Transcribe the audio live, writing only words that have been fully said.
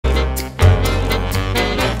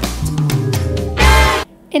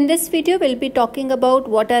In this video, we'll be talking about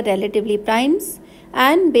what are relatively primes,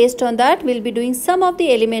 and based on that, we'll be doing some of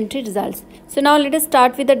the elementary results. So now let us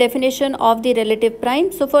start with the definition of the relative prime.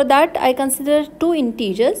 So for that, I consider two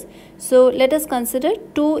integers. So let us consider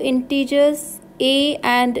two integers a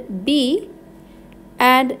and b,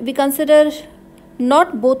 and we consider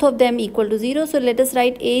not both of them equal to 0. So let us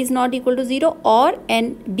write a is not equal to 0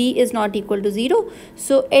 and b is not equal to 0.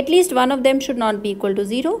 So at least one of them should not be equal to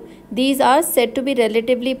 0. These are said to be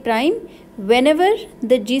relatively prime whenever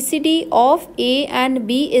the GCD of a and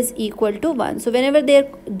b is equal to 1. So whenever their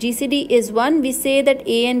GCD is 1, we say that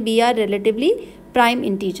a and b are relatively prime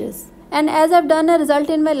integers. And as I've done a result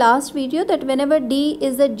in my last video, that whenever d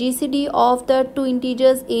is the GCD of the two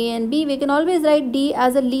integers a and b, we can always write d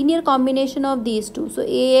as a linear combination of these two. So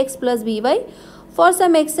ax plus by for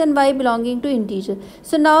some x and y belonging to integer.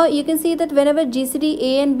 So now you can see that whenever GCD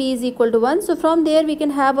a and b is equal to 1, so from there we can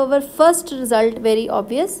have our first result very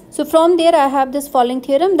obvious. So from there I have this following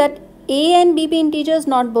theorem that a and b be integers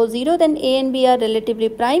not both 0, then a and b are relatively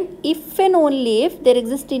prime if and only if there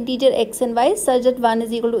exists integer x and y such that 1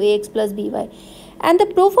 is equal to ax plus by. And the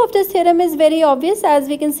proof of this theorem is very obvious, as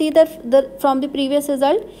we can see that from the previous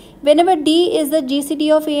result. Whenever d is the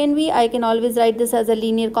GCD of a and b, I can always write this as a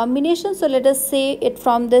linear combination. So let us say it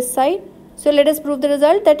from this side. So let us prove the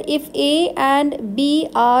result that if a and b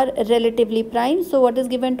are relatively prime, so what is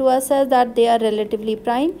given to us as that they are relatively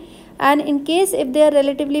prime. And in case if they are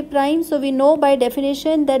relatively prime, so we know by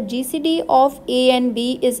definition that GCD of a and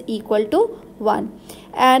b is equal to 1.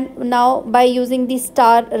 And now by using the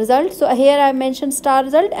star result, so here I have mentioned star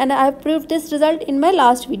result and I have proved this result in my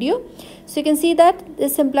last video. So you can see that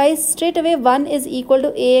this implies straight away 1 is equal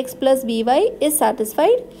to ax plus by is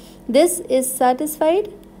satisfied. This is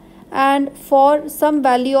satisfied, and for some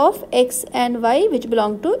value of x and y which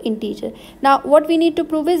belong to integer. Now what we need to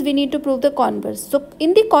prove is we need to prove the converse. So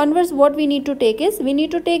in the converse, what we need to take is we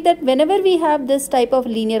need to take that whenever we have this type of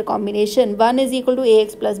linear combination 1 is equal to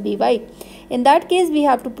ax plus by, in that case we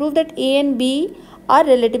have to prove that a and b are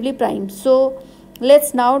relatively prime. So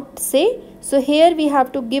let's now say, so here we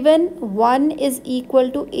have to given 1 is equal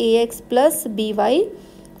to ax plus by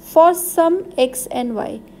for some x and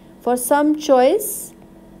y, for some choice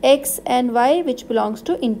x and y which belongs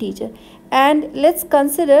to integer. And let's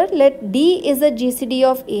consider let d is the GCD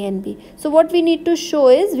of a and b. So what we need to show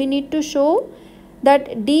is we need to show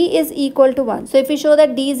that d is equal to 1. So if we show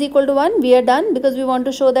that d is equal to 1, we are done, because we want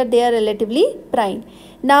to show that they are relatively prime.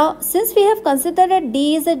 Now since we have considered that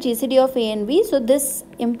d is the GCD of a and b, so this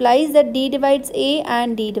implies that d divides a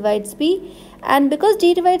and d divides b. And because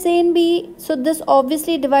d divides a and b, so this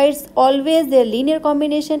obviously divides always their linear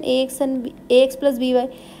combination ax plus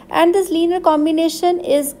by, and this linear combination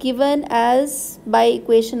is given as by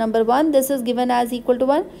equation number 1. This is given as equal to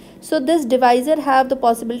 1. So this divisor have the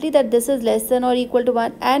possibility that this is less than or equal to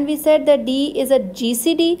 1, and we said that d is a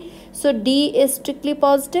GCD, so d is strictly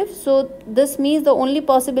positive. So this means the only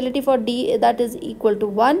possibility for d that is equal to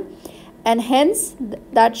 1, and hence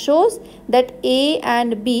that shows that a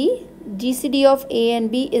and b, GCD of a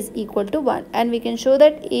and b is equal to 1, and we can show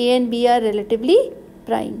that a and b are relatively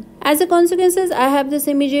prime. As a consequences, I have this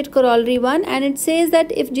immediate corollary 1, and it says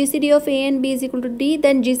that if GCD of a and b is equal to d,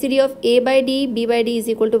 then GCD of a by d, b by d is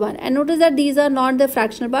equal to 1. And notice that these are not the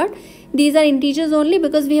fractional part, these are integers only,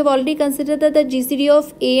 because we have already considered that the GCD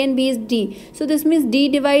of a and b is d. So this means d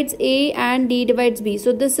divides a and d divides b.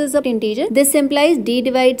 So this is an integer. This implies d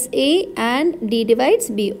divides a and d divides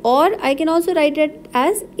b. Or I can also write it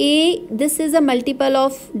as a, this is a multiple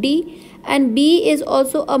of d, and b is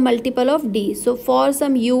also a multiple of d. So for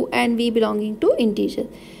some u and v belonging to integer.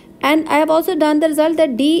 And I have also done the result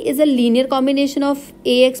that d is a linear combination of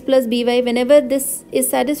ax plus by. Whenever this is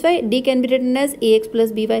satisfied, d can be written as ax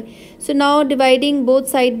plus by. So now dividing both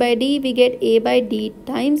side by d, we get a by d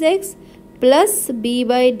times x plus b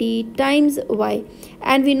by d times y.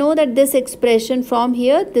 And we know that this expression from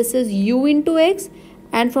here, this is u into x,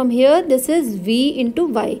 and from here this is v into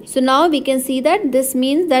y. So now we can see that this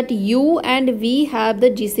means that u and v have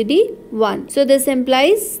the GCD 1. So this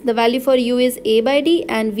implies the value for u is a by d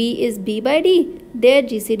and v is b by d. Their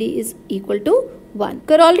GCD is equal to 1.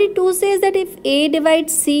 Corollary 2 says that if a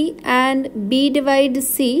divides c and b divides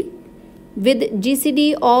c with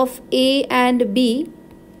GCD of a and b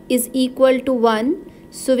is equal to 1,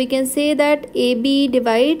 so we can say that ab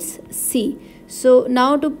divides c. So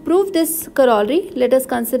now to prove this corollary, let us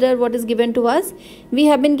consider what is given to us. We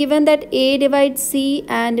have been given that a divides c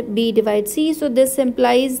and b divides c. So this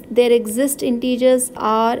implies there exist integers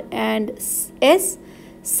r and s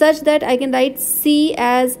such that I can write C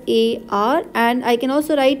as AR and I can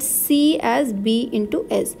also write C as B into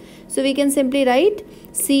S. So we can simply write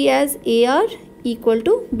C as AR equal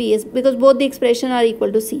to BS because both the expression are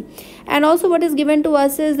equal to C. And also what is given to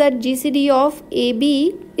us is that GCD of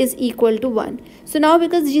AB is equal to 1. So now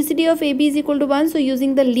because GCD of AB is equal to 1, so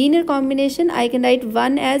using the linear combination I can write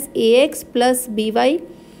 1 as AX plus BY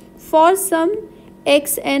for some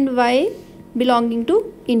X and Y belonging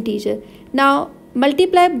to integer. Now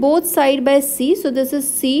multiply both side by C. So this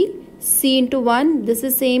is C into 1. This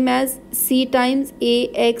is same as C times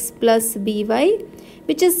AX plus BY,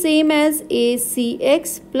 which is same as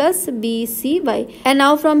ACX plus BCY. And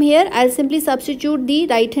now from here I'll simply substitute the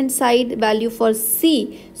right hand side value for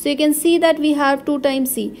C. So you can see that we have 2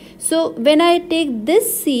 times C. So when I take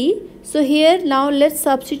this C, so here now let's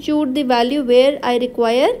substitute the value where I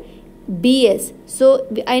require BS. So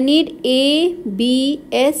I need A, B,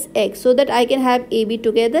 S, X so that I can have AB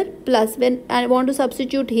together, plus when I want to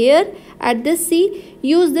substitute here at this C,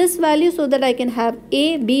 use this value so that I can have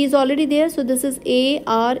A, B is already there, so this is A,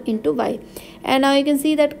 R into Y. And now you can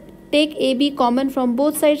see that take AB common from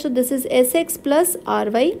both sides, so this is SX plus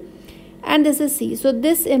RY and this is C. So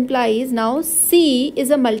this implies now C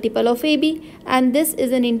is a multiple of AB and this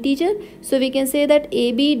is an integer. So we can say that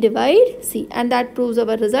AB divide C, and that proves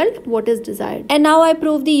our result what is desired. And now I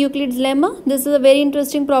prove the Euclid's lemma. This is a very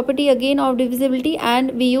interesting property again of divisibility,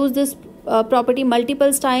 and we use this property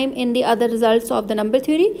multiple times in the other results of the number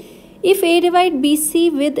theory. If A divide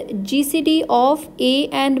BC with GCD of A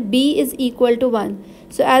and B is equal to 1.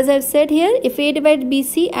 So as I've said here, if A divides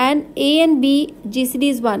BC and A and B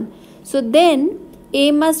GCD is 1. So then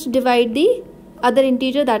A must divide the other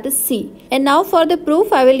integer, that is C. And now for the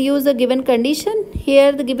proof I will use the given condition.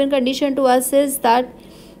 Here the given condition to us is that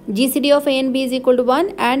GCD of A and B is equal to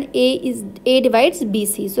 1 and A divides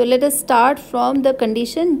BC. So let us start from the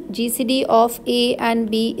condition GCD of A and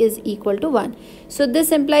B is equal to 1. So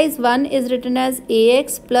this implies 1 is written as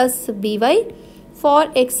AX plus BY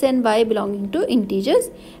for X and Y belonging to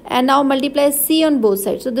integers, and now multiply C on both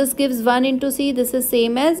sides. So this gives 1 into C. This is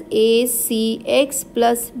same as ACX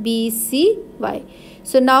plus BCY.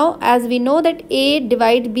 So now as we know that A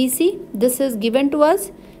divide BC, this is given to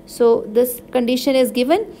us. So this condition is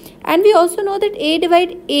given, and we also know that A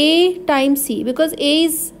divide A times C because A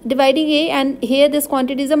is dividing A and here this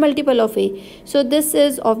quantity is a multiple of A. So this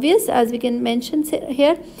is obvious as we can mention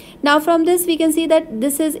here. Now from this we can see that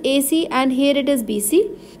this is AC and here it is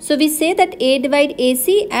BC. So we say that A divide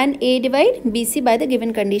AC and A divide BC by the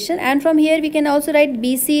given condition, and from here we can also write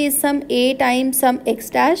BC is some A times some X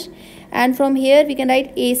dash, and from here we can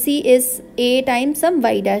write AC is A times some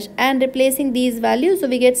Y dash, and replacing these values, so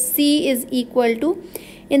we get C is equal to,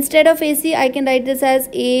 instead of AC I can write this as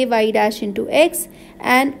A Y dash into X,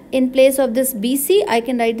 and in place of this BC I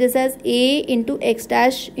can write this as A into X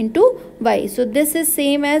dash into Y. So this is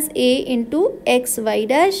same as A into X Y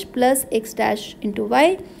dash plus X dash into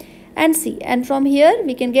Y and C, and from here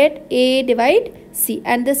we can get A divide C,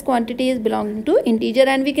 and this quantity is belonging to integer,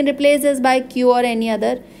 and we can replace this by Q or any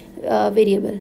other variable.